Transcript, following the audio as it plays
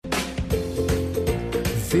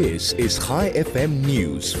This is ChaiFM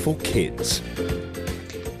News for Kids.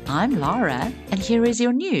 I'm Lara, and here is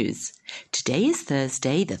your news. Today is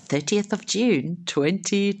Thursday, the 30th of June,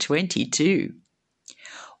 2022.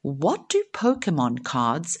 What do Pokemon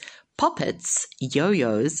cards, poppets,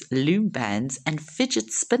 yo-yos, loom bands, and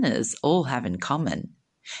fidget spinners all have in common?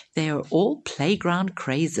 They are all playground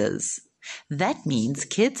crazes. That means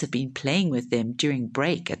kids have been playing with them during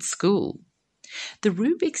break at school. The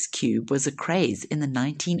Rubik's Cube was a craze in the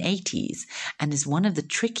 1980s and is one of the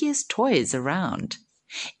trickiest toys around.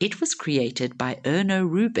 It was created by Erno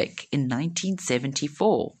Rubik in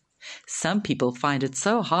 1974. Some people find it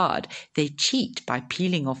so hard they cheat by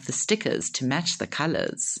peeling off the stickers to match the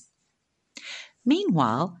colors.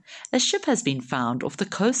 Meanwhile, a ship has been found off the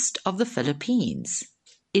coast of the Philippines.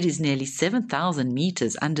 It is nearly 7,000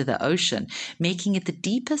 meters under the ocean, making it the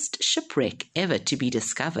deepest shipwreck ever to be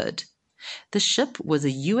discovered. The ship was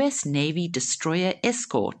a U.S. Navy destroyer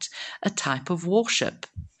escort, a type of warship.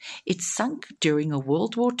 It sunk during a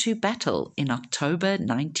World War II battle in October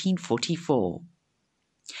 1944.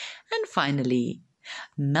 And finally,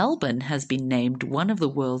 Melbourne has been named one of the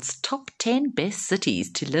world's top 10 best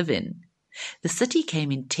cities to live in. The city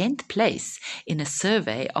came in 10th place in a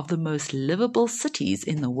survey of the most livable cities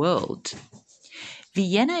in the world.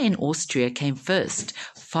 Vienna in Austria came first,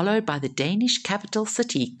 followed by the Danish capital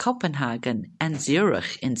city Copenhagen and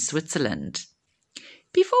Zurich in Switzerland.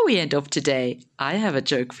 Before we end off today, I have a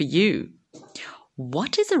joke for you.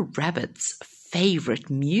 What is a rabbit's favorite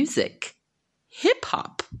music?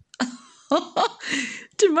 Hip-hop.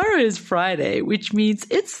 Tomorrow is Friday, which means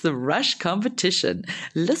it's the Rush competition.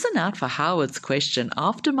 Listen out for Howard's question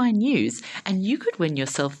after my news, and you could win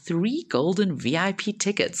yourself 3 golden VIP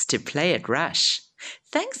tickets to play at Rush.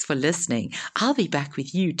 Thanks for listening. I'll be back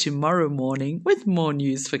with you tomorrow morning with more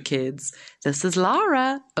news for kids. This is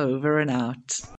Lara, over and out.